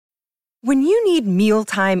When you need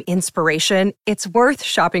mealtime inspiration, it's worth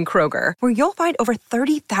shopping Kroger, where you'll find over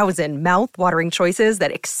 30,000 mouth-watering choices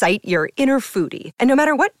that excite your inner foodie. And no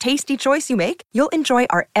matter what tasty choice you make, you'll enjoy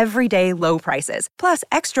our everyday low prices, plus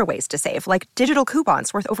extra ways to save, like digital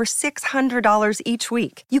coupons worth over $600 each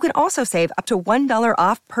week. You can also save up to $1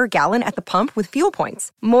 off per gallon at the pump with fuel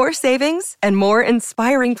points. More savings and more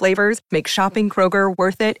inspiring flavors make shopping Kroger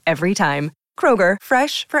worth it every time. Kroger,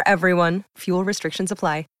 fresh for everyone. Fuel restrictions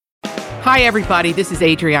apply. Hi, everybody. This is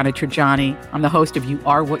Adriana Trajani. I'm the host of You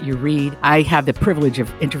Are What You Read. I have the privilege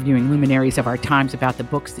of interviewing luminaries of our times about the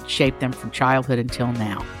books that shaped them from childhood until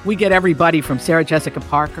now. We get everybody from Sarah Jessica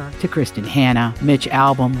Parker to Kristen Hanna, Mitch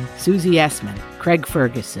Albom, Susie Essman, Craig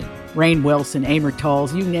Ferguson, Rainn Wilson, Amor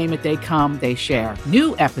Tolls, you name it, they come, they share.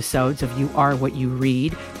 New episodes of You Are What You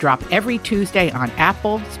Read drop every Tuesday on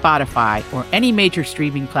Apple, Spotify, or any major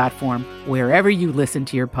streaming platform wherever you listen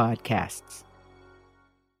to your podcasts.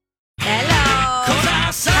 Hello.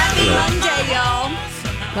 Happy Monday,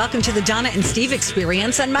 y'all. Welcome to the Donna and Steve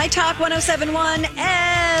Experience on My Talk 107.1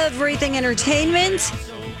 Everything Entertainment.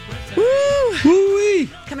 Woo! Woo-wee.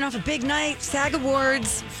 Coming off a big night, SAG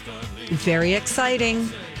Awards. Very exciting.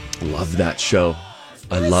 Love that show.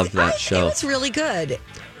 I love that show. It was really good.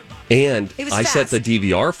 And It was I set fast. the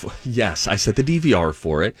DVR for I set the DVR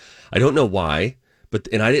for it. I don't know why,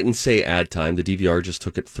 and I didn't say ad time. The DVR just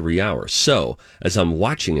took it 3 hours. So as I'm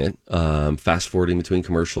watching it, fast forwarding between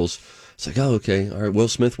commercials, it's like, oh, okay, all right. Will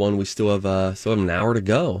Smith won. We still have an hour to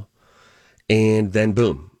go, and then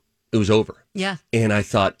boom, it was over. Yeah. And I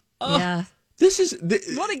thought, oh, Yeah. this is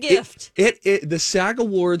What a gift. The SAG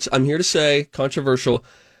Awards. I'm here to say, controversial.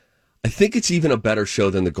 I think it's even a better show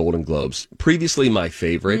than the Golden Globes. Previously, my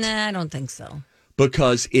favorite. Nah, I don't think so.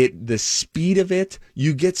 Because the speed of it,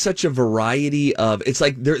 you get such a variety of, it's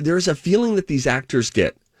like there's a feeling that these actors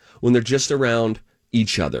get when they're just around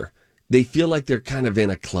each other. They feel like they're kind of in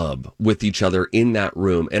a club with each other in that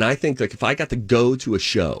room. And I think like if I got to go to a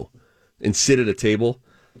show and sit at a table,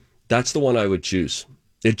 that's the one I would choose.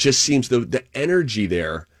 It just seems the energy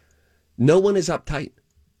there, no one is uptight.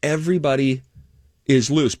 Everybody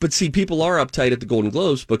is loose. But see, people are uptight at the Golden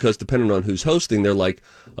Globes because depending on who's hosting, they're like,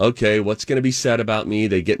 okay, what's going to be said about me?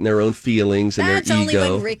 They get in their own feelings and That's their only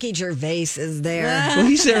ego. when Ricky Gervais is there. Well,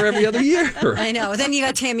 he's there every other year. I know. Then you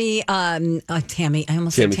got Tammy. I almost Tammy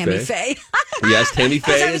said Tammy Faye. Faye. Yes, Tammy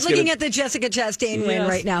Faye. I was looking at the Jessica Chastain win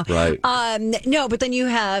right now. Right. No, but then you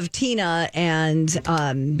have Tina and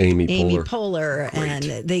Amy Poehler,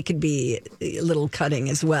 and they could be a little cutting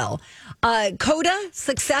as well. Coda,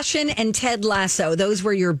 Succession, and Ted Lasso. Those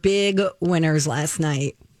were your big winners last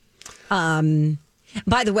night.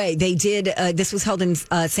 By the way, they did. This was held in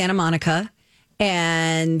Santa Monica,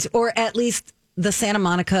 or at least the Santa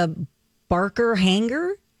Monica Barker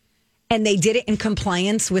Hangar. And they did it in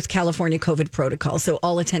compliance with California COVID protocol. So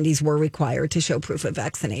all attendees were required to show proof of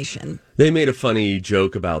vaccination. They made a funny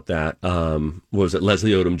joke about that. Was it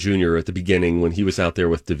Leslie Odom Jr. at the beginning when he was out there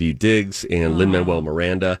with Daveed Diggs and Lin-Manuel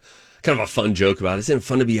Miranda? Kind of a fun joke about it. Isn't it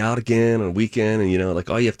fun to be out again on a weekend? And, like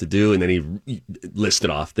all you have to do. And then he listed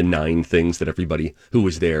off the 9 things that everybody who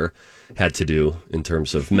was there had to do in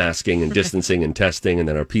terms of masking and distancing and testing and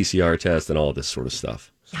then our PCR test and all this sort of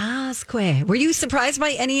stuff. Yes, Were you surprised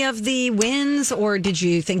by any of the wins, or did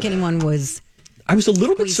you think anyone was? I was a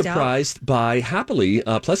little bit squeezed out? surprised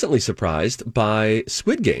pleasantly surprised by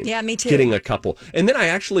Squid Game. Yeah, me too. Getting a couple. And then I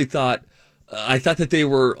actually thought that they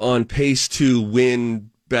were on pace to win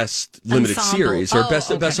Best Limited Ensemble. Series or Best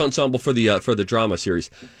okay. Ensemble for the drama series.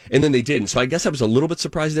 And then they didn't. So I guess I was a little bit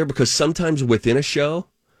surprised there because sometimes within a show,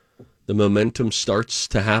 the momentum starts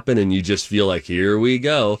to happen and you just feel like, here we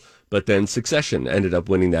go. But then Succession ended up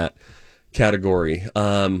winning that category.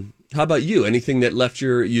 How about you? Anything that left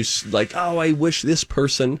you like, oh, I wish this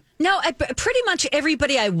person... No, pretty much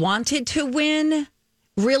everybody I wanted to win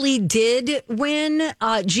really did win.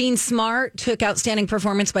 Jean Smart took Outstanding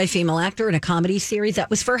Performance by Female Actor in a Comedy Series. That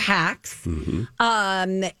was for Hacks.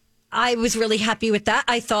 Mm-hmm. I was really happy with that.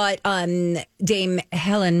 I thought Dame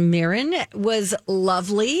Helen Mirren was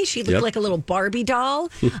lovely. She looked like a little Barbie doll.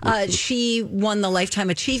 She won the Lifetime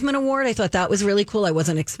Achievement Award. I thought that was really cool. I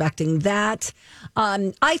wasn't expecting that.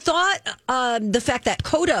 I thought the fact that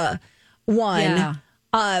Coda won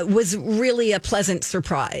was really a pleasant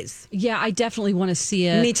surprise. Yeah, I definitely want to see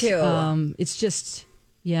it. Me too. It's just,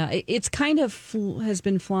 it's kind of has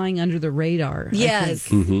been flying under the radar. Yes.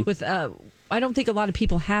 I think, with I don't think a lot of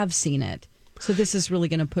people have seen it. So this is really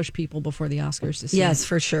going to push people before the Oscars to see Yes, it.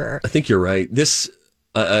 for sure. I think you're right. This,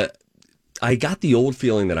 I got the old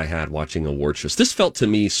feeling that I had watching award shows. This felt to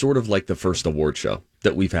me sort of like the first award show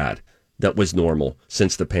that we've had that was normal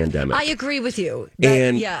since the pandemic. I agree with you.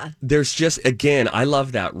 There's just, again, I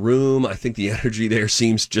love that room. I think the energy there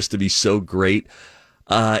seems just to be so great.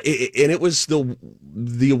 And it was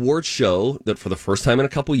the awards show that for the first time in a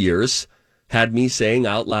couple years had me saying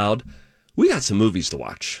out loud, we got some movies to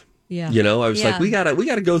watch. Yeah. I was like, we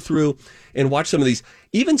gotta go through and watch some of these,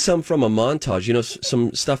 even some from a montage,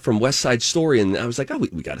 some stuff from West Side Story. And I was like,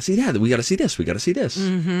 we got to see that. We got to see this. We got to see this.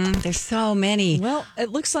 Mm-hmm. There's so many. Well, it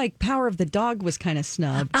looks like Power of the Dog was kind of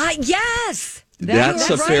snubbed. Yes. That's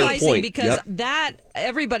a fair point. Because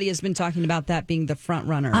everybody has been talking about that being the front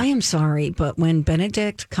runner. I am sorry, but when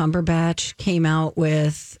Benedict Cumberbatch came out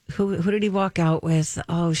with, who did he walk out with?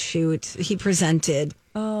 Oh, shoot. He presented.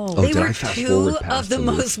 They were two of the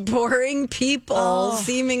most boring people,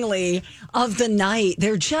 seemingly, of the night.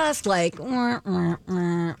 They're just like, yeah,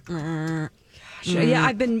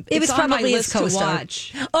 I've been. It was probably his co-star. to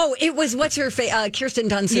watch. Oh, it was what's her Kirsten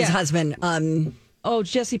Dunst's husband.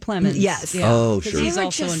 Jesse Plemons. Yes. Yeah. Oh, sure. He's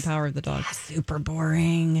also in Power of the Dog. Super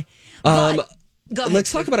boring.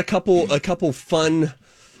 Let's talk about a couple fun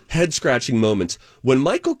head scratching moments when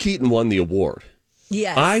Michael Keaton won the award.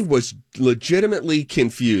 Yes. I was legitimately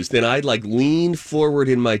confused, and I leaned forward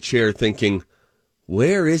in my chair thinking,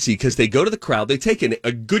 where is he? Because they go to the crowd, they take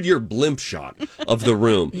a Goodyear blimp shot of the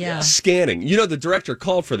room, scanning. The director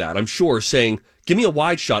called for that, I'm sure, saying, give me a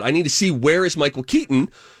wide shot. I need to see where is Michael Keaton.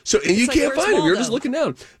 And you can't find him. You're just looking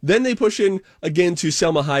down. Then they push in again to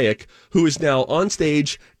Selma Hayek, who is now on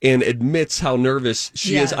stage and admits how nervous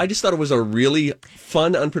she is. I just thought it was a really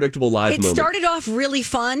fun, unpredictable live moment. It started off really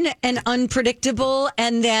fun and unpredictable,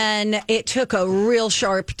 and then it took a real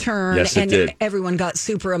sharp turn. Yes, it did. Everyone got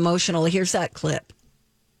super emotional. Here's that clip.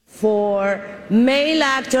 For male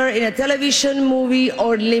actor in a television movie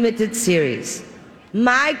or limited series,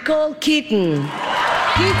 Michael Keaton.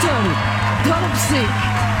 Topsy.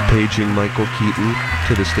 Paging Michael Keaton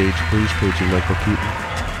to the stage, please. Paging Michael Keaton.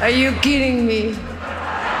 Are you kidding me?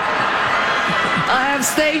 I have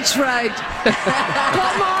stage fright.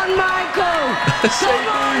 Come on, Michael. Come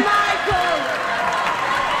on, Michael.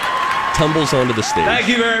 Tumbles onto the stage. Thank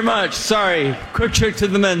you very much. Sorry. Quick trip to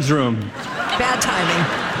the men's room. Bad timing.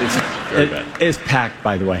 It's packed,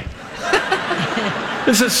 by the way.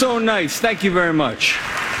 This is so nice. Thank you very much.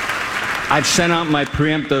 I've sent out my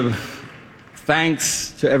preemptive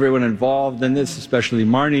thanks to everyone involved in this, especially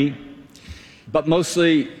Marnie. But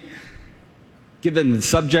mostly, given the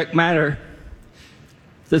subject matter,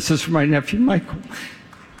 this is for my nephew, Michael,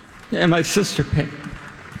 and my sister, Pam.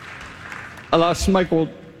 I lost my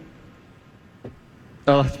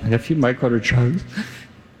nephew, Michael, to drugs,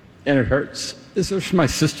 and it hurts. This is for my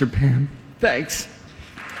sister, Pam. Thanks.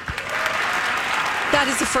 That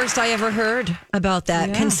is the first I ever heard about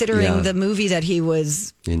that, considering the movie that he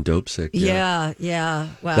was in. Dopesick. Yeah.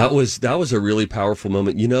 Wow. That was a really powerful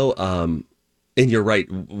moment. And you're right.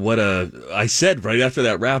 I said right after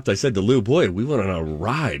that wrapped, I said to Lou, boy, we went on a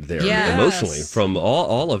ride there emotionally from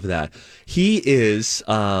all of that. He is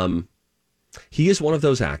one of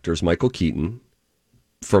those actors, Michael Keaton,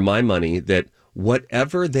 for my money, that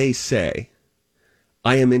whatever they say,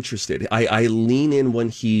 I am interested. I lean in when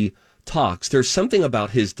he talks. There's something about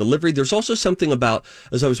his delivery. There's also something about,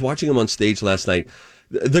 as I was watching him on stage last night,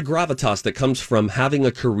 the gravitas that comes from having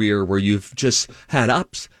a career where you've just had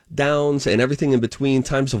ups, downs, and everything in between,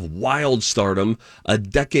 times of wild stardom, a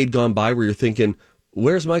decade gone by where you're thinking,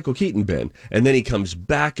 where's Michael Keaton been? And then he comes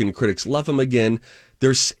back and critics love him again.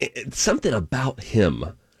 There's something about him.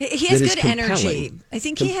 He has good energy. I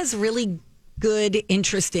think he has really good,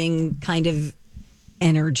 interesting kind of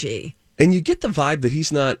energy. And you get the vibe that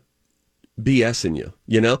he's not BSing you,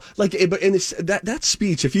 but in that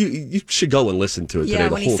speech, if you should go and listen to it today, the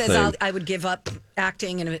when whole he says thing. I would give up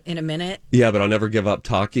acting in a minute. Yeah, but I'll never give up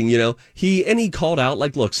talking. He called out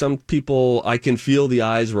look, some people, I can feel the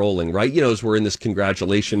eyes rolling, right? As we're in this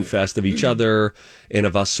congratulation fest of each other and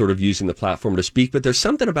of us sort of using the platform to speak. But there's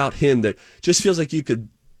something about him that just feels like you could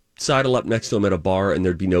sidle up next to him at a bar and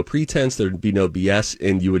there'd be no pretense, there'd be no BS,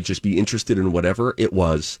 and you would just be interested in whatever it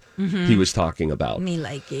was he was talking about. Me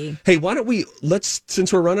likey. Hey, why don't we,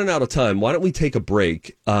 since we're running out of time, why don't we take a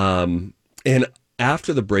break, and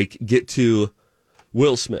after the break, get to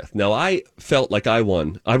Will Smith. Now, I felt like I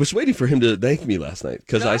won. I was waiting for him to thank me last night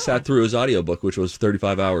because I sat through his audiobook, which was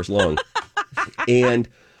 35 hours long. And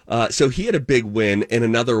so he had a big win and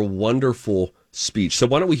another wonderful speech. So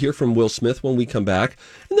why don't we hear from Will Smith when we come back,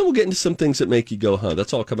 and then we'll get into some things that make you go, huh?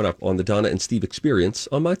 That's all coming up on the Donna and Steve Experience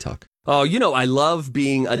on My Talk. Oh, I love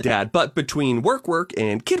being a dad, but between work,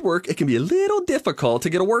 and kid work, it can be a little difficult to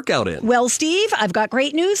get a workout in. Well, Steve, I've got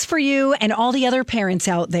great news for you and all the other parents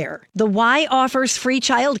out there. The Y offers free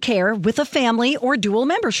childcare with a family or dual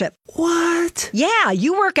membership. What? Yeah,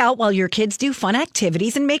 you work out while your kids do fun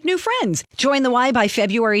activities and make new friends. Join the Y by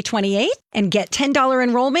February 28th and get $10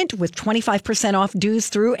 enrollment with 25% off dues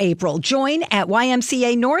through April. Join at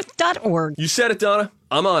ymcanorth.org. You said it, Donna.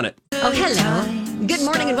 I'm on it. Oh, hello. Good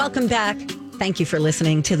morning and welcome back. Thank you for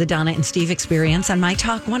listening to the Donna and Steve Experience on My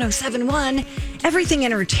Talk 107.1. Everything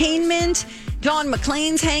Entertainment. Dawn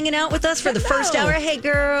McClain's hanging out with us for the first hour. Hey,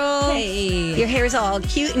 girl. Hey. Your hair's all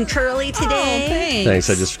cute and curly today. Thanks.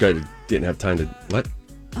 I just didn't have time to... What?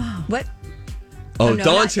 What? Oh, no,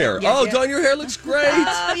 Dawn's not- hair. yeah, yeah. Dawn, your hair looks great.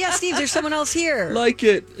 Oh, yeah, Steve, there's someone else here. Like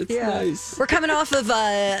it. It's nice. We're coming off of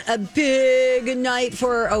a big night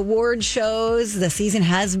for award shows. The season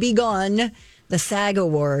has begun. The SAG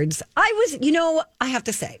Awards. I have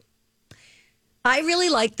to say, I really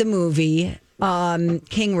liked the movie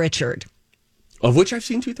King Richard. Of which I've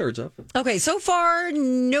seen 2/3 of. Okay, so far,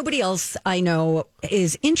 nobody else I know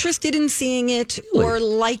is interested in seeing it or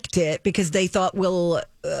liked it because they thought Will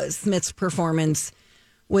Smith's performance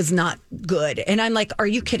was not good. And I'm like, are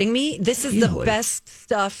you kidding me? This is the best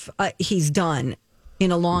stuff he's done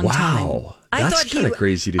in a long time. Wow. That's kind of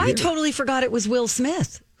crazy to hear. I totally forgot it was Will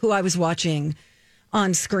Smith who I was watching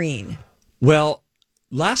on screen. Well,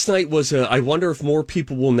 last night was I wonder if more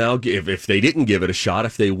people will now give, if they didn't give it a shot,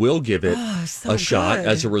 if they will give it a shot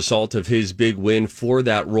as a result of his big win for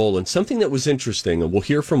that role. And something that was interesting, and we'll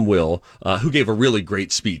hear from Will, who gave a really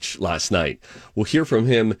great speech last night. We'll hear from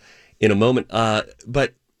him in a moment.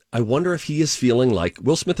 But I wonder if he is feeling like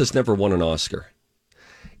Will Smith has never won an Oscar.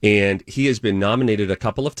 And he has been nominated a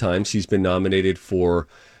couple of times. He's been nominated for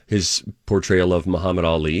his portrayal of Muhammad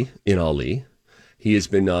Ali in Ali. He has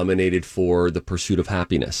been nominated for The Pursuit of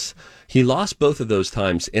Happiness. He lost both of those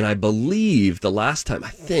times, and I believe the last time,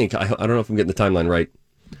 I don't know if I'm getting the timeline right,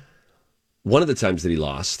 one of the times that he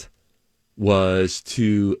lost was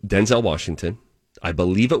to Denzel Washington. I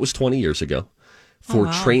believe it was 20 years ago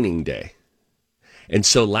for Training Day. And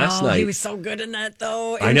so last night... he was so good in that,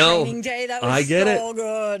 though. I know. Training Day, that was so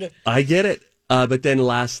good. I get it. But then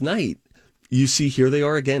last night, you see, here they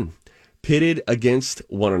are again, pitted against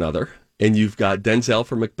one another. And you've got Denzel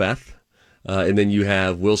for Macbeth, and then you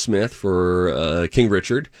have Will Smith for King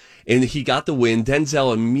Richard. And he got the win.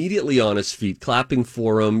 Denzel immediately on his feet, clapping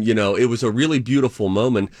for him. It was a really beautiful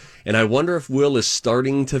moment. And I wonder if Will is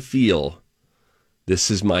starting to feel,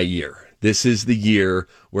 this is my year. This is the year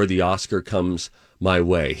where the Oscar comes my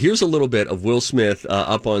way. Here's a little bit of Will Smith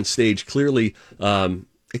up on stage, clearly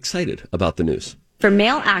excited about the news. For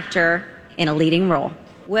male actor in a leading role,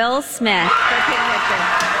 Will Smith for King Richard.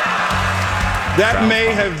 That may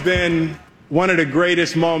have been one of the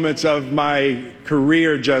greatest moments of my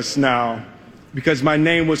career just now, because my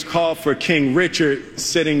name was called for King Richard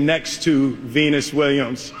sitting next to Venus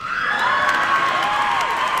Williams.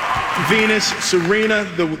 Venus, Serena,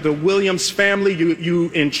 the Williams family, you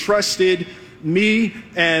entrusted me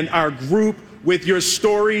and our group with your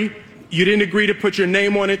story. You didn't agree to put your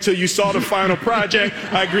name on it till you saw the final project.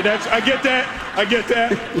 I agree. I get that.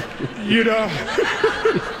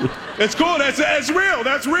 It's cool. That's real.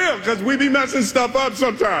 That's real, because we be messing stuff up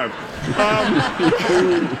sometimes.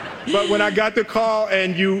 But when I got the call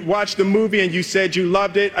and you watched the movie and you said you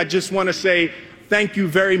loved it, I just want to say thank you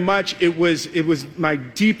very much. It was my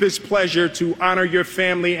deepest pleasure to honor your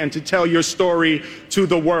family and to tell your story to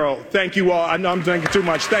the world. Thank you all. I know I'm thinking too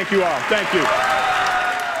much. Thank you all. Thank you.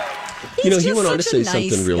 He went on to say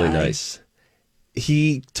something really nice.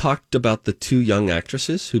 He talked about the two young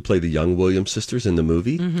actresses who play the young Williams sisters in the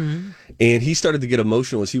movie. Mm-hmm. And he started to get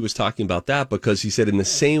emotional as he was talking about that, because he said, in the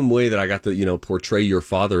same way that I got to, portray your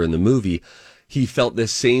father in the movie, he felt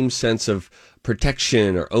this same sense of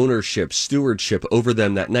protection or ownership, stewardship over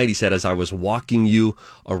them that night. He said, as I was walking you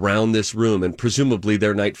around this room, and presumably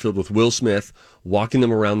their night filled with Will Smith, walking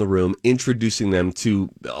them around the room, introducing them to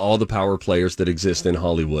all the power players that exist in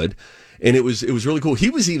Hollywood. And it was really cool. He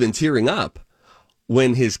was even tearing up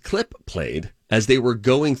when his clip played as they were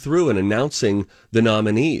going through and announcing the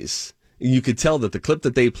nominees. You could tell that the clip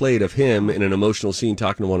that they played of him in an emotional scene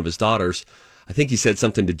talking to one of his daughters, I think he said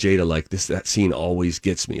something to Jada like, that scene always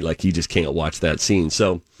gets me. Like, he just can't watch that scene.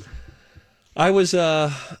 So I was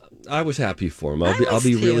happy for him. I'll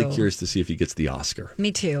be really curious to see if he gets the Oscar.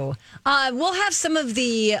 Me too. We'll have some of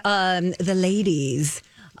the ladies'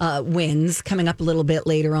 wins coming up a little bit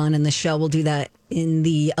later on in the show. We'll do that in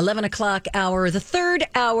the 11 o'clock hour, the third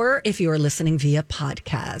hour, if you are listening via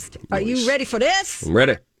podcast. Are you ready for this? I'm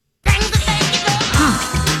ready.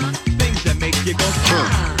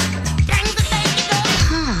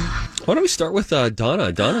 Why don't we start with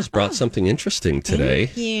Donna? Donna's brought something interesting today.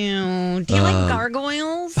 Thank you. Do you like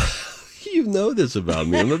gargoyles? You know this about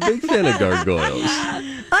me. I'm a big fan of gargoyles.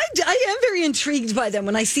 I am very intrigued by them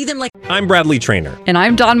when I see them like. I'm Bradley Trainer. And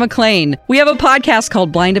I'm Don McClain. We have a podcast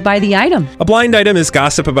called Blinded by the Item. A blind item is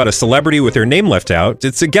gossip about a celebrity with their name left out.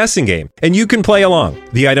 It's a guessing game, and you can play along.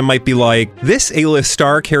 The item might be like, this A-list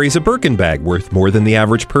star carries a Birkin bag worth more than the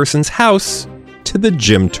average person's house to the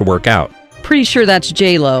gym to work out. Pretty sure that's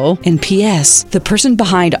J-Lo. And P.S. the person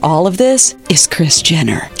behind all of this is Kris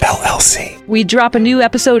Jenner, LLC. We drop a new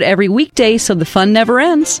episode every weekday so the fun never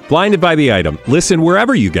ends. Blinded by the Item. Listen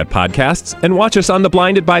wherever you get podcasts and watch us on the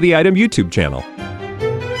Blinded by the Item YouTube channel.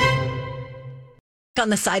 On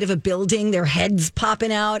the side of a building, their heads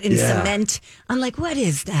popping out in cement. I'm like, what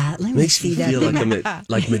is that? Let me Makes see me that. feel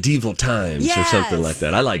like medieval times or something like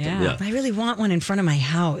that. I like them. Yeah, I really want one in front of my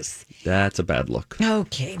house. That's a bad look.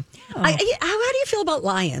 Okay. How do you feel about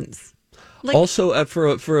lions? Like, also, for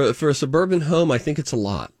a suburban home, I think it's a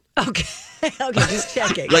lot. Okay, just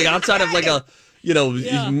checking. Like outside of like a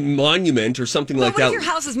monument or something like what that. If your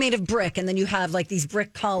house is made of brick and then you have like these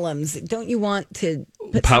brick columns? Don't you want to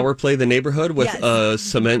power play the neighborhood with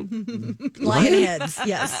cement lion heads?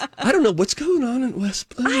 Yes. I don't know what's going on in West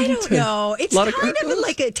Bloomington. I don't know. It's kind of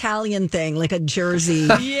like an Italian thing, like a Jersey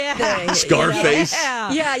thing. Scarface.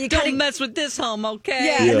 Yeah, you don't mess with this home, okay?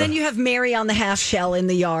 Yeah, and then you have Mary on the half shell in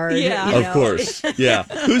the yard. Yeah, of course. Yeah.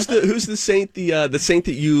 Who's the saint? The saint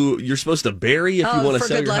that you're supposed to bury if you want to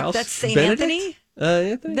sell your house? That's Saint Benedict? Anthony.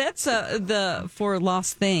 Anthony? That's the for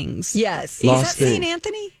lost things. Yes. Lost is that Saint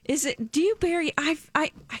Anthony? Is it? Do you bury? I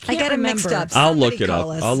got it mixed up. I'll look it up.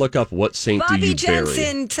 I'll look up what saint do you bury. Bobby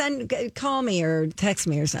Jensen, call me or text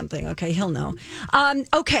me or something. Okay, he'll know.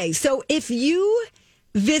 Okay, so if you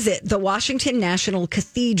visit the Washington National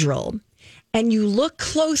Cathedral and you look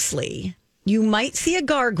closely, you might see a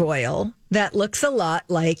gargoyle that looks a lot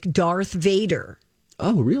like Darth Vader.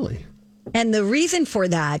 Oh, really? And the reason for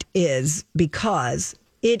that is because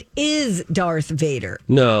it is Darth Vader.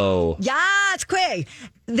 No. Yeah, it's quick.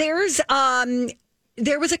 There was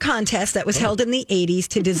a contest that was held in the 80s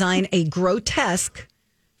to design a grotesque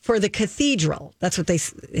for the cathedral. That's what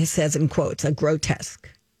it says in quotes, a grotesque.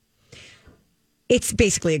 It's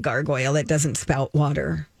basically a gargoyle that doesn't spout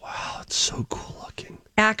water. Wow, it's so cool looking.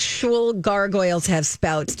 Actual gargoyles have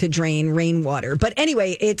spouts to drain rainwater. But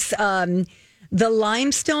anyway, it's the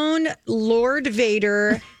limestone Lord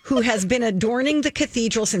Vader, who has been adorning the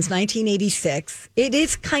cathedral since 1986. It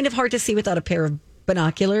is kind of hard to see without a pair of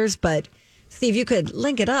binoculars, but Steve, you could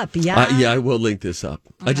link it up. Yeah. I will link this up.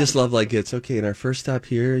 Okay. I just love it's okay. In our first stop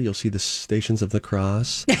here, you'll see the Stations of the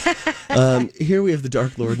Cross. Here we have the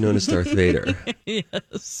Dark Lord known as Darth Vader.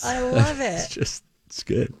 Yes. I love it. It's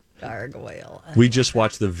good. Gargoyle. We just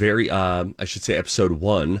watched the episode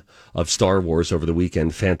 1 of Star Wars over the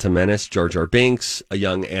weekend. Phantom Menace, Jar Jar Binks, a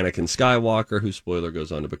young Anakin Skywalker, who, spoiler,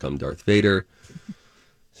 goes on to become Darth Vader.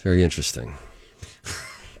 It's very interesting.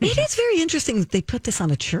 It is very interesting that they put this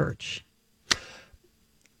on a church.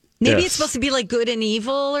 Maybe it's supposed to be like good and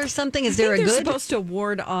evil or something. Is there a good? They're supposed to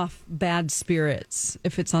ward off bad spirits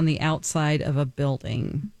if it's on the outside of a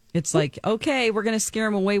building. It's like, okay, we're going to scare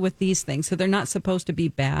them away with these things. So they're not supposed to be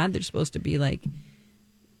bad. They're supposed to be like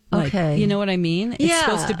okay. You know what I mean? It's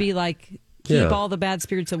supposed to be like, keep all the bad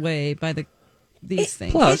spirits away by these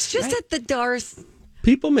things. Plus, it's just that the Darth...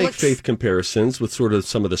 People make faith comparisons with sort of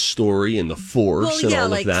some of the story and the Force and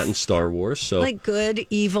all of that in Star Wars. So, like good,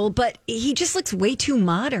 evil, but he just looks way too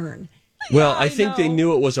modern. Well, I think they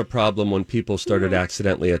knew it was a problem when people started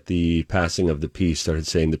accidentally at the passing of the peace, started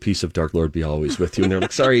saying, the peace of Dark Lord be always with you. And they're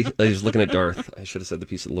like, sorry, I was looking at Darth. I should have said the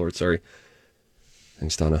peace of the Lord. Sorry.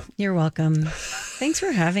 Thanks, Donna. You're welcome. Thanks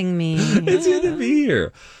for having me. It's good to be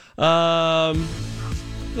here. Well,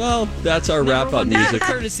 that's our wrap-up music.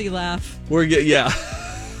 Courtesy laugh. We're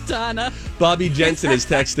Donna. Bobby Jensen is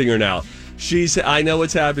texting her now. I know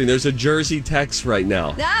what's happening. There's a Jersey text right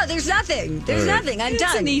now. No, there's nothing. There's nothing. I'm done.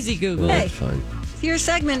 It's an easy Google. Hey, fine. It's your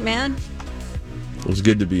segment, man. It was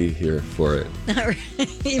good to be here for it.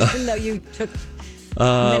 Even though you took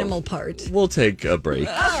minimal part. We'll take a break here.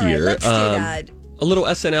 Right, let's do that. A little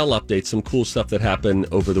SNL update, some cool stuff that happened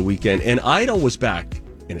over the weekend. And Idol was back,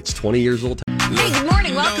 and it's 20 years old. Hey, good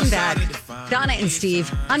morning. Welcome back. Donna and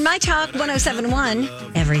Steve on My Talk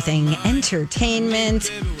 107.1. Everything Entertainment.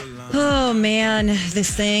 Oh, man.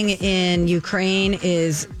 This thing in Ukraine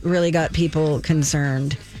is really got people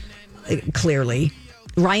concerned, clearly.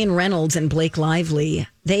 Ryan Reynolds and Blake Lively,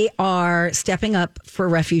 they are stepping up for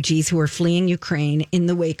refugees who are fleeing Ukraine in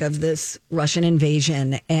the wake of this Russian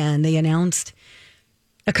invasion. And they announced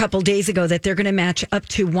a couple days ago that they're going to match up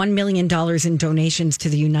to $1 million in donations to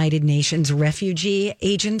the United Nations Refugee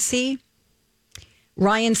Agency.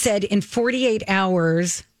 Ryan said in 48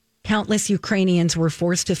 hours, countless Ukrainians were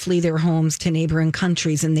forced to flee their homes to neighboring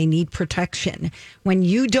countries and they need protection. When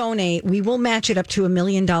you donate, we will match it up to $1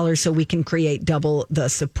 million so we can create double the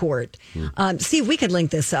support. Steve, we could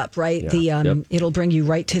link this up, right? Yeah. It'll bring you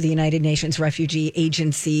right to the United Nations Refugee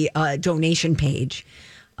Agency donation page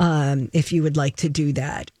if you would like to do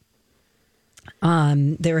that.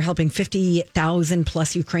 They're helping 50,000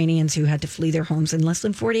 plus Ukrainians who had to flee their homes in less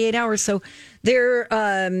than 48 hours. So they're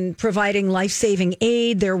providing life-saving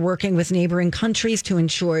aid. They're working with neighboring countries to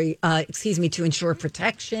ensure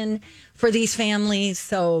protection for these families.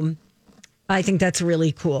 So I think that's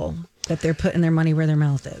really cool that they're putting their money where their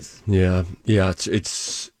mouth is. Yeah.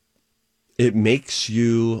 It makes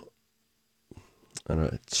you, I don't know,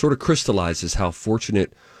 it sort of crystallizes how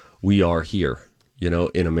fortunate we are here,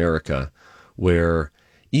 in America, where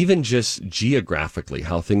even just geographically,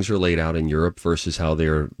 how things are laid out in Europe versus how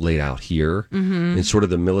they're laid out here, and sort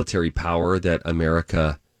of the military power that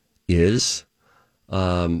America is,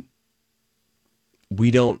 we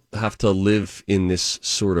don't have to live in this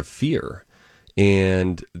sort of fear.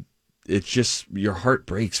 And it's just, your heart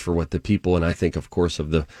breaks for what the people, and I think, of course,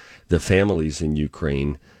 of the families in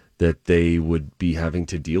Ukraine, that they would be having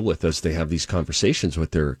to deal with as they have these conversations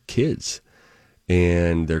with their kids.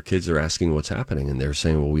 And their kids are asking what's happening, and they're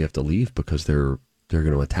saying, well, we have to leave because they're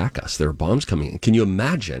going to attack us. There are bombs coming in. Can you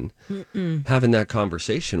imagine having that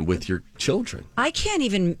conversation with your children? I can't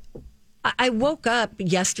even. I woke up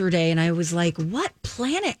yesterday and I was like, what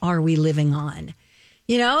planet are we living on?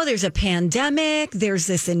 There's a pandemic. There's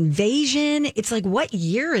this invasion. It's like, what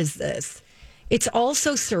year is this? It's all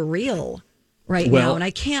so surreal now. And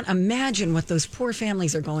I can't imagine what those poor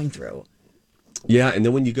families are going through. Yeah, and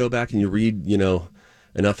then when you go back and you read,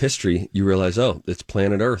 enough history, you realize, it's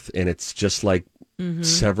planet Earth, and it's just like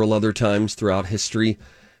several other times throughout history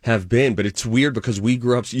have been. But it's weird because we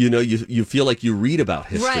grew up, you feel like you read about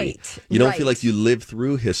history. Right. You don't feel like you live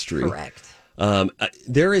through history. Correct.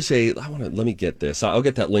 There is let me get this. I'll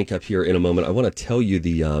get that link up here in a moment. I want to tell you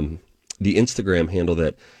the Instagram handle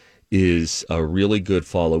that is a really good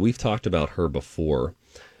follow. We've talked about her before.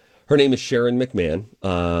 Her name is Sharon McMahon.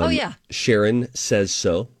 Sharon Says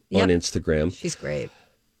So on Instagram. She's great.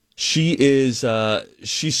 She is,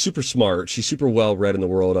 she's super smart. She's super well read in the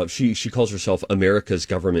world of, she calls herself America's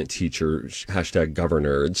government teacher,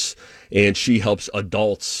 #GovernNerds. And she helps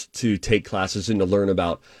adults to take classes and to learn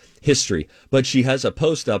about history. But she has a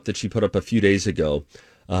post up that she put up a few days ago.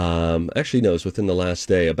 Actually, no, it was within the last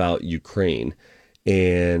day, about Ukraine.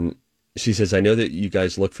 And she says, I know that you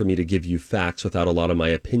guys look for me to give you facts without a lot of my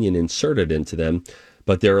opinion inserted into them,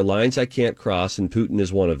 but there are lines I can't cross, and Putin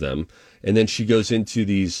is one of them. And then she goes into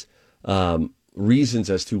these reasons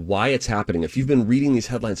as to why it's happening. If you've been reading these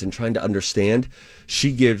headlines and trying to understand,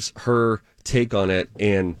 she gives her take on it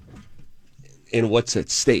and what's at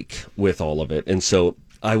stake with all of it. And so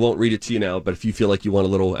I won't read it to you now, but if you feel like you want a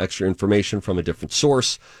little extra information from a different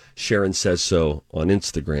source, Sharon Says So on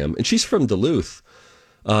Instagram. And she's from Duluth.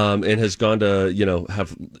 And has gone to,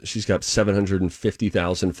 she's got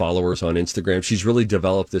 750,000 followers on Instagram. She's really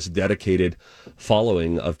developed this dedicated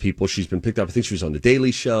following of people. She's been picked up. I think she was on The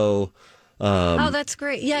Daily Show. That's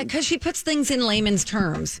great. Yeah, because she puts things in layman's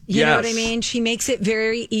terms. You know what I mean? She makes it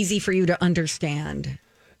very easy for you to understand.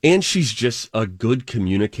 And she's just a good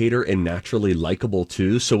communicator and naturally likable,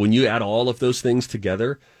 too. So when you add all of those things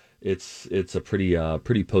together, it's a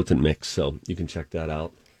pretty potent mix. So you can check that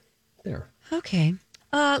out there. Okay.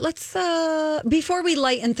 Let's, before we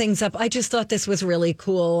lighten things up, I just thought this was really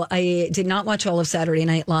cool. I did not watch all of Saturday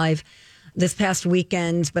Night Live this past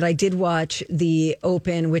weekend, but I did watch the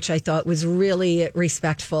Open, which I thought was really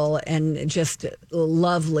respectful and just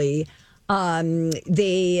lovely.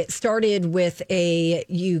 They started with a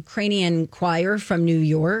Ukrainian choir from New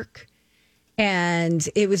York, and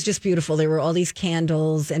it was just beautiful. There were all these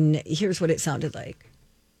candles, and here's what it sounded like.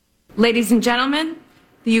 Ladies and gentlemen,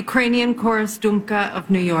 the Ukrainian Chorus Dumka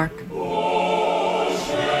of New York. So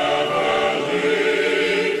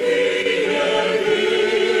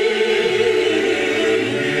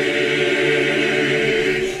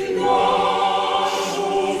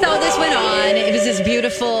this went on. It was this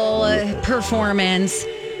beautiful performance.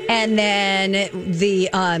 And then the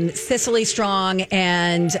Cicely Strong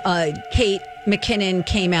and Kate McKinnon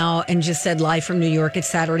came out and just said live from New York, it's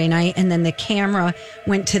Saturday night. And then the camera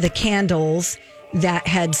went to the candles that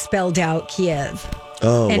had spelled out Kiev.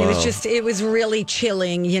 Oh, and wow. it was really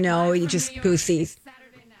chilling, you just go see.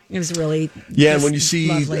 It was really and when you see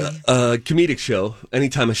lovely. a comedic show,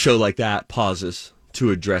 anytime a show like that pauses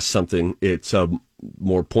to address something, it's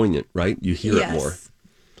more poignant, right? You hear it more.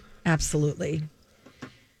 Absolutely.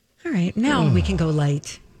 All right, now we can go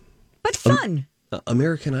light, but fun.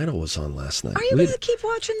 American Idol was on last night. Are you going to keep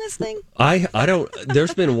watching this thing? I don't.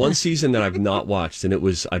 There's been one season that I've not watched, and it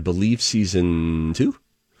was, I believe, season 2.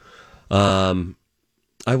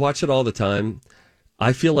 I watch it all the time.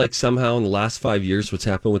 I feel like somehow in the last 5 years, what's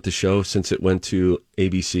happened with the show since it went to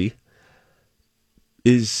ABC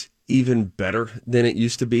is even better than it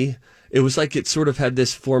used to be. It was like it sort of had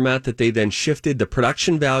this format that they then shifted. The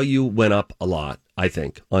production value went up a lot, I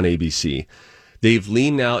think, on ABC. They've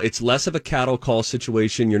leaned now. It's less of a cattle call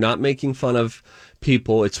situation. You're not making fun of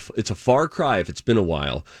people. It's a far cry, if it's been a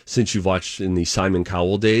while since you've watched in the Simon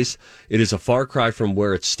Cowell days. It is a far cry from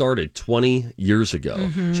where it started 20 years ago.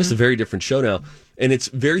 It's just a very different show now. And it's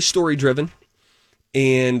very story-driven.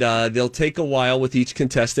 And they'll take a while with each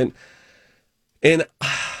contestant. And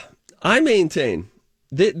I maintain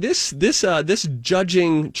this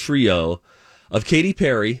judging trio of Katy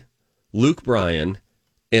Perry, Luke Bryan,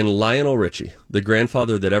 and Lionel Richie, the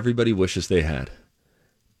grandfather that everybody wishes they had.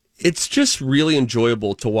 It's just really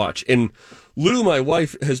enjoyable to watch. And Lou, my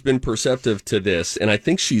wife, has been perceptive to this, and I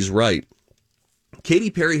think she's right. Katy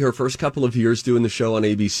Perry, her first couple of years doing the show on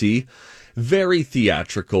ABC, very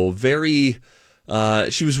theatrical, very...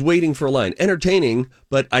 she was waiting for a line. Entertaining,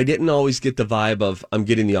 but I didn't always get the vibe of I'm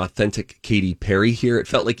getting the authentic Katy Perry here. It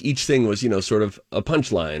felt like each thing was, sort of a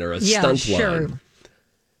punchline or a stunt line.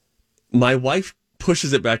 My wife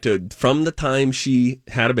pushes it back to from the time she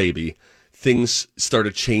had a baby, things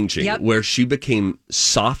started changing where she became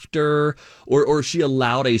softer or she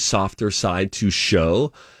allowed a softer side to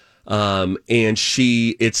show. And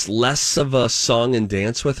it's less of a song and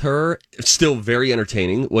dance with her. It's still very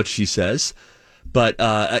entertaining what she says. But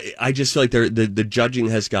I just feel like the judging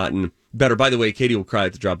has gotten better. By the way, Katie will cry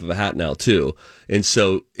at the drop of a hat now, too. And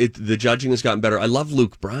so the judging has gotten better. I love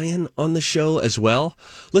Luke Bryan on the show as well.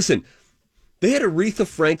 Listen, they had Aretha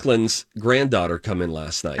Franklin's granddaughter come in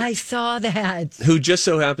last night. I saw that. Who just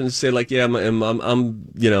so happens to say, like, yeah, I'm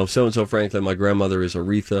so-and-so Franklin. My grandmother is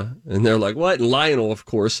Aretha. And they're like, what? And Lionel, of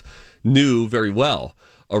course, knew very well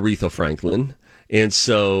Aretha Franklin. And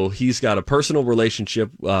so he's got a personal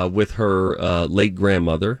relationship with her late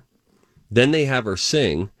grandmother. Then they have her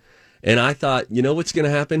sing. And I thought, you know what's going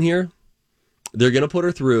to happen here? They're going to put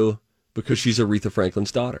her through because she's Aretha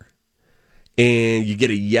Franklin's daughter. And you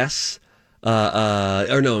get a yes. You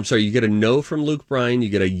get a no from Luke Bryan. You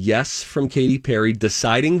get a yes from Katy Perry.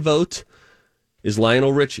 Deciding vote is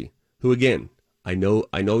Lionel Richie, who, again, I know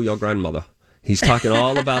your grandmother. He's talking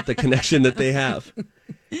all about the connection that they have.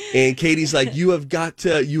 And Katie's like, you have got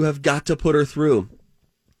to put her through.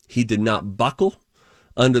 He did not buckle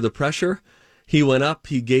under the pressure. He went up,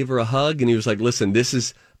 he gave her a hug, and he was like, listen,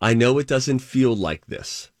 I know it doesn't feel like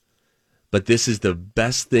this, but this is the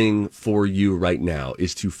best thing for you right now,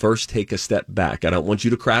 is to first take a step back. I don't want you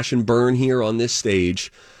to crash and burn here on this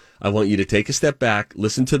stage. I want you to take a step back,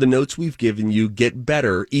 listen to the notes we've given you, get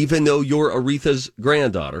better, even though you're Aretha's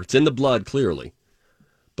granddaughter. It's in the blood, clearly.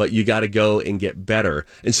 But you got to go and get better.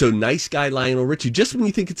 And so nice guy Lionel Richie, just when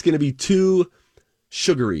you think it's going to be too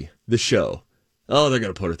sugary, the show, oh, they're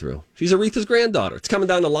going to put her through. She's Aretha's granddaughter. It's coming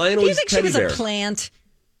down to Lionel. Do you think she was a plant?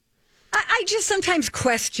 I just sometimes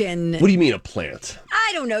question. What do you mean a plant?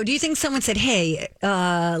 I don't know. Do you think someone said, hey,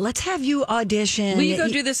 let's have you audition? Will you go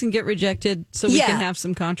do this and get rejected so we can have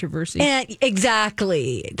some controversy?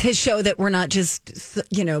 Exactly. To show that we're not just,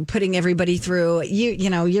 putting everybody through.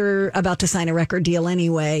 You're about to sign a record deal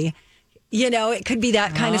anyway. It could be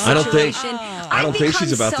that kind of situation. I don't think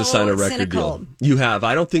she's about to sign a record deal. You have.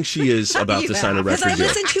 I don't think she is about to sign a record deal. Because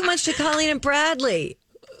I listen too much to Colleen and Bradley.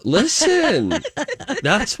 Listen,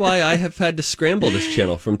 that's why I have had to scramble this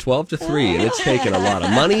channel from 12 to 3, and it's taken a lot of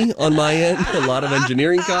money on my end, a lot of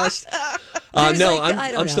engineering costs. I'm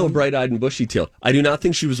still bright-eyed and bushy-tailed. I do not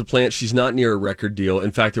think she was a plant. She's not near a record deal. In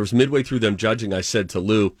fact, there was midway through them judging, I said to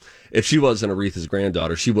Lou, if she wasn't Aretha's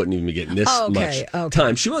granddaughter, she wouldn't even be getting this much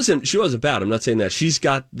time. She wasn't bad. I'm not saying that. She's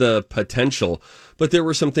got the potential, but there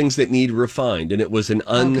were some things that need refined, and it was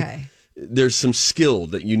there's some skill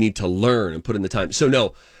that you need to learn and put in the time. So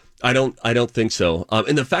no, I don't think so.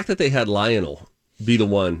 And the fact that they had Lionel be the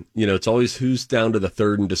one, it's always who's down to the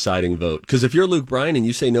third and deciding vote. Because if you're Luke Bryan and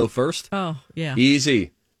you say no first,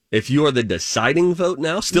 easy. If you are the deciding vote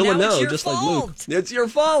now, still a no, just like Luke. It's your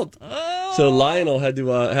fault. Oh. So Lionel had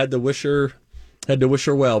to wish her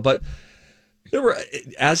well, but. There were,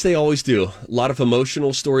 as they always do, a lot of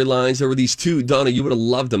emotional storylines. There were these two, Donna, you would have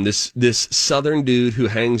loved them. This southern dude who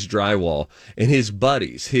hangs drywall and his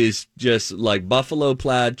buddies, his just like buffalo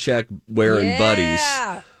plaid check wearing buddies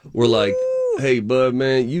were like, hey, bud,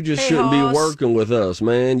 man, you just shouldn't be working with us,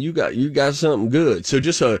 man. You got something good. So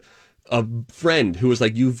just a friend who was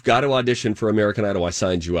like, you've got to audition for American Idol. I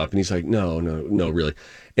signed you up. And he's like, no, really.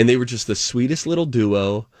 And they were just the sweetest little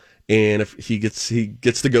duo. And if he gets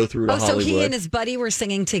to go through to Hollywood. So he and his buddy were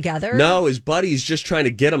singing together? No, his buddy's just trying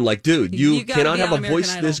to get him like, dude, you cannot have a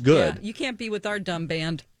voice this good. Yeah, you can't be with our dumb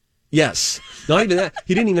band. Yes. Not even that.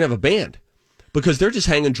 He didn't even have a band because they're just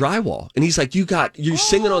hanging drywall. And he's like, you're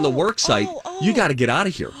singing on the work site. You got to get out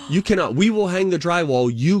of here. You cannot. We will hang the drywall.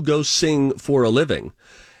 You go sing for a living.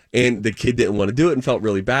 And the kid didn't want to do it and felt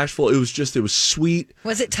really bashful. It was sweet.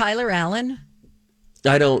 Was it Tyler Allen?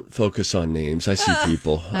 I don't focus on names. I see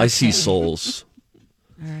people. Okay. I see souls.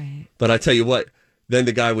 All right. But I tell you what, then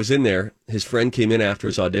the guy was in there. His friend came in after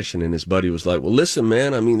his audition, and his buddy was like, well, listen,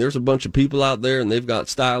 man, I mean, there's a bunch of people out there, and they've got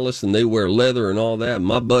stylists, and they wear leather and all that. And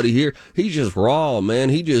my buddy here, he's just raw, man.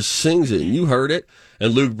 He just sings it, and you heard it.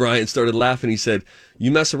 And Luke Bryan started laughing. He said, you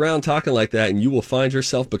mess around talking like that, and you will find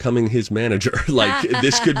yourself becoming his manager. Like,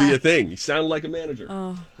 this could be a thing. He sounded like a manager.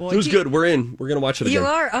 Oh, boy. It was good. We're in. We're going to watch it again. You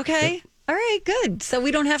are? Okay. Yeah. All right, good. So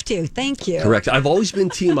we don't have to. Thank you. Correct. I've always been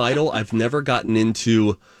Team Idol. I've never gotten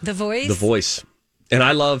into The Voice. The Voice. And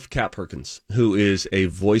I love Kat Perkins, who is a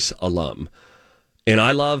Voice alum. And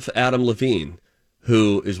I love Adam Levine,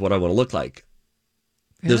 who is what I want to look like.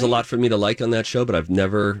 Really? There's a lot for me to like on that show, but I've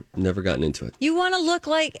never gotten into it. You want to look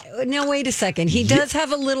like... No, wait a second. He does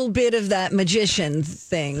have a little bit of that magician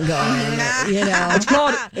thing going, you know. It's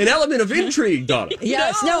called an element of intrigue, Donna.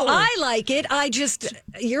 Yes. No, I like it.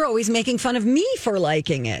 You're always making fun of me for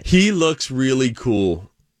liking it. He looks really cool.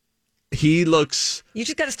 You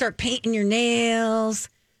just got to start painting your nails.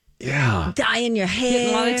 Yeah. Dyeing your hair. Getting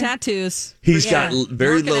a lot of tattoos. He's got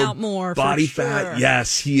very low body fat. Sure.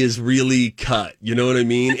 Yes, he is really cut. You know what I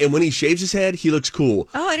mean? And when he shaves his head, he looks cool.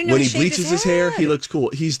 Oh, I didn't know when he he bleaches his hair, he looks cool.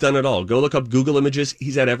 He's done it all. Go look up Google images.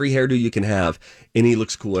 He's had every hairdo you can have, and he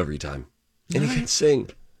looks cool every time. And he can sing.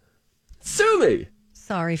 Sue me.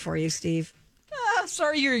 Sorry for you, Steve.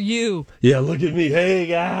 Sorry you're you. Yeah, look at me. Hey,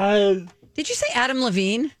 guys. Did you say Adam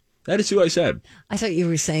Levine? That is who I said. I thought you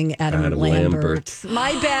were saying Adam Lambert.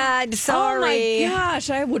 My bad. Sorry. Oh my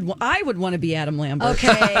gosh, I would want to be Adam Lambert.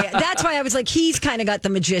 Okay, that's why I was like, he's kind of got the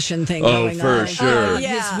magician thing going on. Oh, for sure.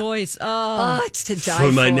 His voice. It's to die for.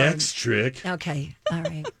 For my next trick. Okay, all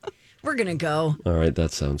right. We're going to go. All right,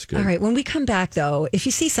 that sounds good. All right, when we come back, though, if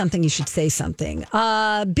you see something, you should say something.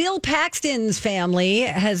 Bill Paxton's family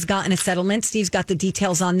has gotten a settlement. Steve's got the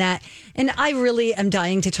details on that. And I really am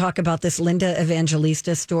dying to talk about this Linda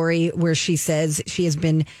Evangelista story where she says she has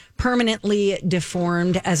been permanently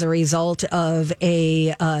deformed as a result of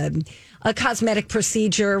a cosmetic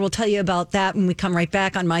procedure. We'll tell you about that when we come right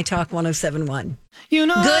back on My Talk 107.1. Good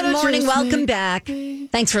morning. Welcome back.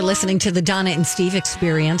 Thanks for listening to the Donna and Steve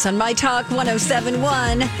Experience on My Talk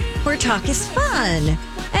 107.1, where talk is fun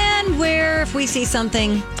and where if we see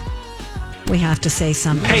something, we have to say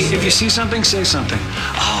something. Hey, if you see something, say something.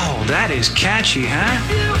 Oh, that is catchy, huh?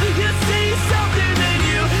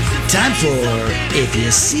 Time for If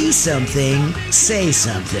You See Something, Say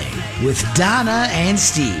Something with Donna and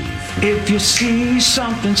Steve. If you see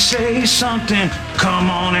something, say something. Come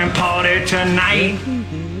on and party tonight.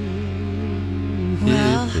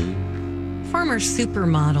 Well, former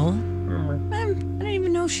supermodel. I don't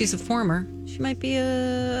even know if she's a former. She might be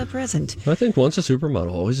a present. I think once a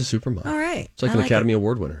supermodel, always a supermodel. All right. It's like an Academy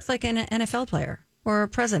Award winner. It's like an NFL player or a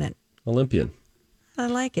president. Olympian. I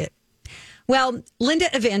like it. Well,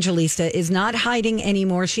 Linda Evangelista is not hiding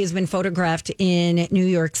anymore. She has been photographed in New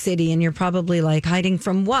York City, and you're probably like, hiding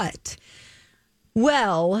from what?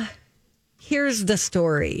 Well, here's the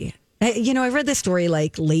story. You know, I read this story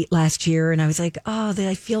like late last year, and I was like, oh,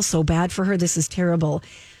 I feel so bad for her. This is terrible.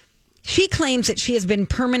 She claims that she has been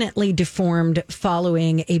permanently deformed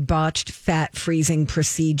following a botched fat freezing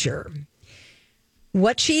procedure.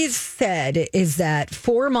 What she's said is that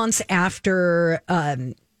 4 months after...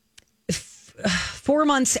 4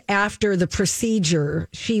 months after the procedure,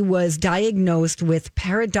 she was diagnosed with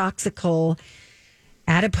paradoxical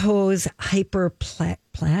adipose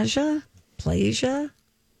hyperplasia.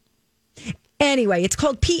 Anyway, it's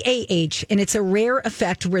called PAH, and it's a rare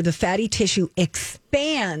effect where the fatty tissue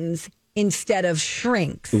expands instead of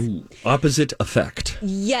shrinks. Ooh, opposite effect.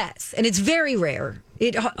 Yes, and it's very rare.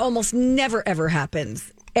 It almost never, ever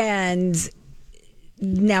happens. And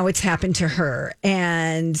now it's happened to her.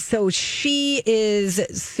 And so she is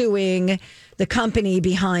suing the company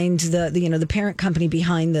behind the parent company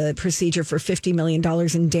behind the procedure for $50 million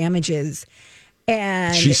in damages.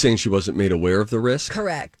 And she's saying she wasn't made aware of the risk?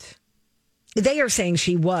 Correct. They are saying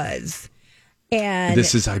she was. And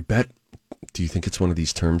this is, I bet, Do you think it's one of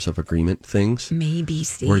these terms of agreement things? Maybe,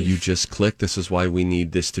 Steve. Where you just click, this is why we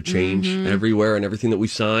need this to change everywhere and everything that we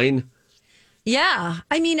sign? Yeah.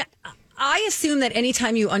 I mean, I assume that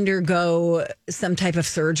anytime you undergo some type of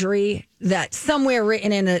surgery, that somewhere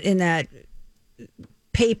written in that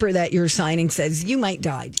paper that you're signing says you might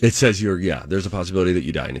die. It says there's a possibility that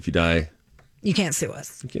you die. And if you die, you can't sue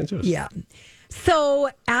us. You can't sue us. Yeah. So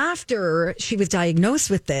after she was diagnosed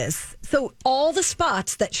with this, so all the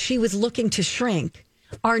spots that she was looking to shrink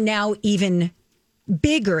are now even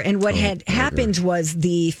bigger. And what had happened was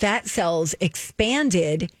the fat cells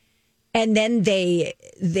expanded, and then they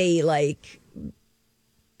like,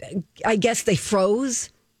 I guess they froze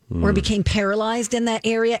or became paralyzed in that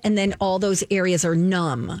area. And then all those areas are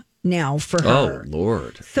numb now for her. Oh,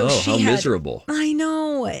 Lord. So how miserable. I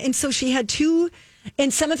know. And so she had two,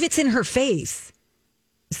 and some of it's in her face.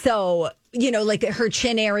 So, like her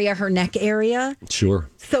chin area, her neck area. Sure.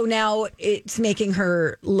 So now it's making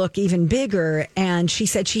her look even bigger. And she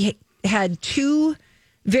said she had 2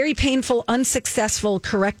 very painful, unsuccessful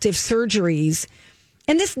corrective surgeries.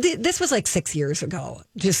 And this was like 6 years ago,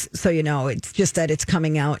 just so you know. It's just that it's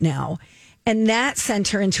coming out now. And that sent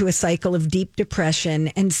her into a cycle of deep depression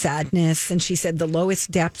and sadness. And she said the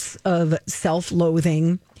lowest depths of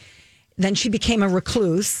self-loathing. Then she became a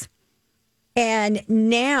recluse. And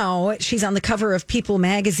now she's on the cover of People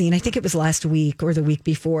magazine. I think it was last week or the week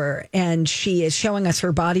before. And she is showing us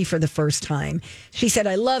her body for the first time. She said,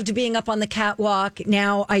 I loved being up on the catwalk.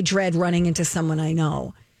 Now I dread running into someone I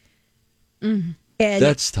know. And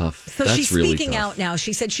that's tough. So that's she's really speaking tough. out now.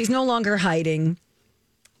 She said she's no longer hiding.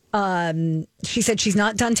 She said she's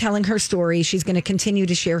not done telling her story. She's going to continue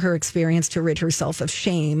to share her experience to rid herself of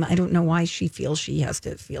shame. I don't know why she feels she has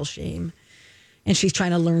to feel shame. And she's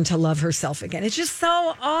trying to learn to love herself again. It's just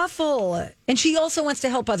so awful. And she also wants to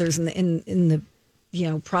help others in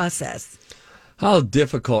the process. How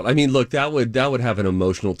difficult. I mean, look, that would have an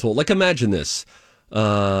emotional toll. Like, imagine this.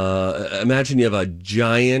 Imagine you have a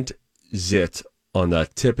giant zit on the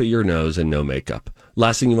tip of your nose and no makeup.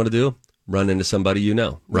 Last thing you want to do, run into somebody you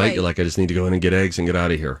know, right? You're like, I just need to go in and get eggs and get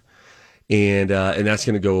out of here. And that's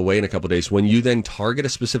going to go away in a couple of days. When you then target a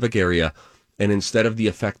specific area, and instead of the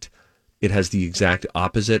effect, it has the exact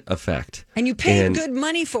opposite effect. And you paid good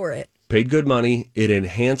money for it. Paid good money. It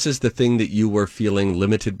enhances the thing that you were feeling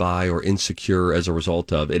limited by or insecure as a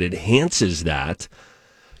result of. It enhances that.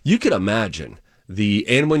 You could imagine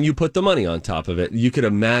and when you put the money on top of it, you could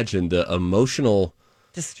imagine the emotional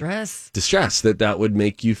distress that would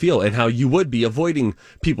make you feel, and how you would be avoiding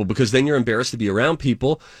people, because then you're embarrassed to be around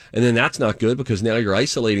people, and then that's not good because now you're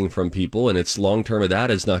isolating from people, and it's long term of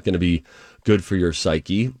that is not going to be good for your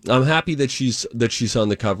psyche. I'm happy that she's on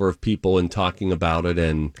the cover of People and talking about it.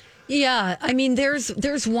 And yeah, I mean,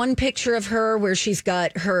 there's one picture of her where she's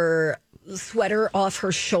got her sweater off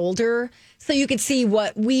her shoulder, so you could see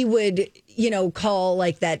what we would call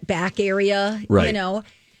like that back area. Right.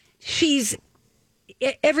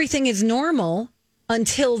 Everything is normal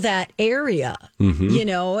until that area,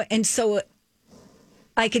 and so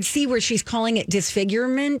I could see where she's calling it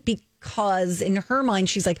disfigurement, because in her mind,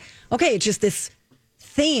 she's like, okay, it's just this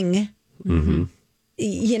thing,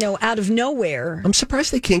 out of nowhere. I'm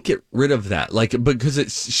surprised they can't get rid of that. Like, because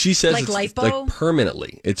she says like it's lipo? like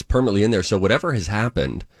permanently. It's permanently in there. So whatever has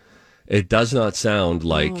happened, it does not sound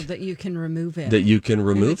like that you can remove it. That you can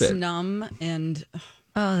remove it's it. numb and...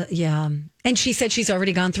 yeah. And she said she's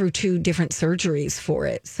already gone through 2 different surgeries for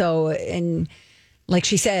it. So, and like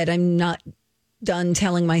she said, I'm not done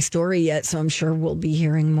telling my story yet, so I'm sure we'll be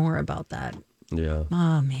hearing more about that. Yeah.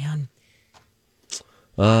 Oh, man.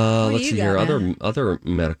 Let's see here. Other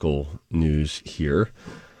medical news here.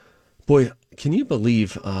 Boy, can you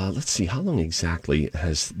believe, let's see, how long exactly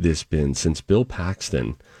has this been since Bill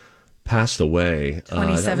Paxton passed away?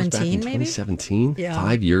 2017, maybe? 2017? Yeah.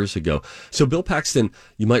 5 years ago. So Bill Paxton,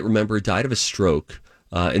 you might remember, died of a stroke.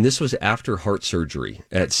 And this was after heart surgery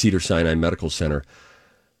at Cedars-Sinai Medical Center.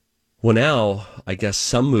 Well, now, I guess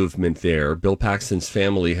some movement there. Bill Paxton's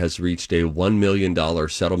family has reached a $1 million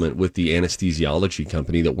settlement with the anesthesiology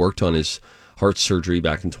company that worked on his heart surgery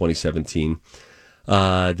back in 2017.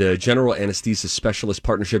 The General Anesthesia Specialist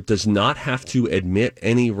Partnership does not have to admit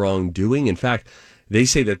any wrongdoing. In fact, they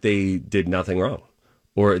say that they did nothing wrong,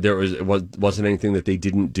 or there wasn't anything that they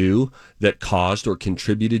didn't do that caused or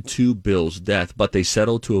contributed to Bill's death, but they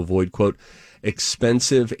settled to avoid, quote,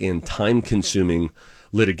 expensive and time-consuming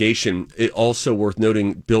litigation. It also worth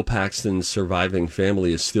noting, Bill Paxton's surviving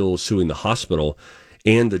family is still suing the hospital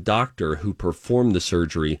and the doctor who performed the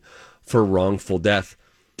surgery for wrongful death.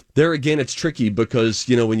 There again, it's tricky because,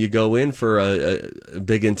 when you go in for a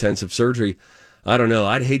big intensive surgery, I don't know.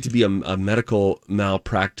 I'd hate to be a medical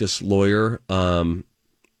malpractice lawyer,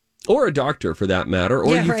 or a doctor for that matter,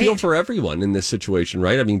 or you feel for everyone in this situation,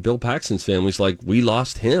 right? I mean, Bill Paxton's family's like, we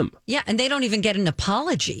lost him. Yeah, and they don't even get an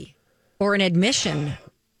apology or an admission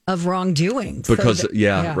of wrongdoing. Because,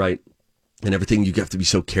 right. And everything, you have to be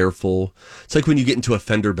so careful. It's like when you get into a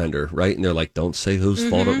fender bender, right? And they're like, don't say whose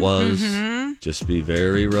fault it was. Just be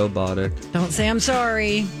very robotic. Don't say I'm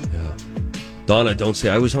sorry. Yeah. Donna, don't say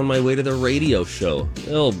I was on my way to the radio show.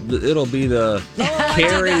 It'll be the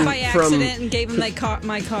caring I did that by from accident and gave them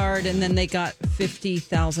my card, and then they got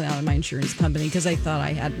 $50,000 out of my insurance company because I thought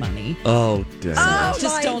I had money. Oh, damn.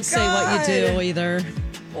 Just don't say what you do either.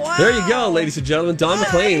 Wow. There you go, ladies and gentlemen. Dawn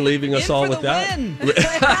McClain leaving us all with that.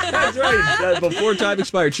 That's right. Before time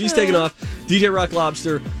expired, she's taking off. DJ Rock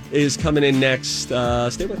Lobster is coming in next.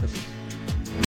 Stay with us.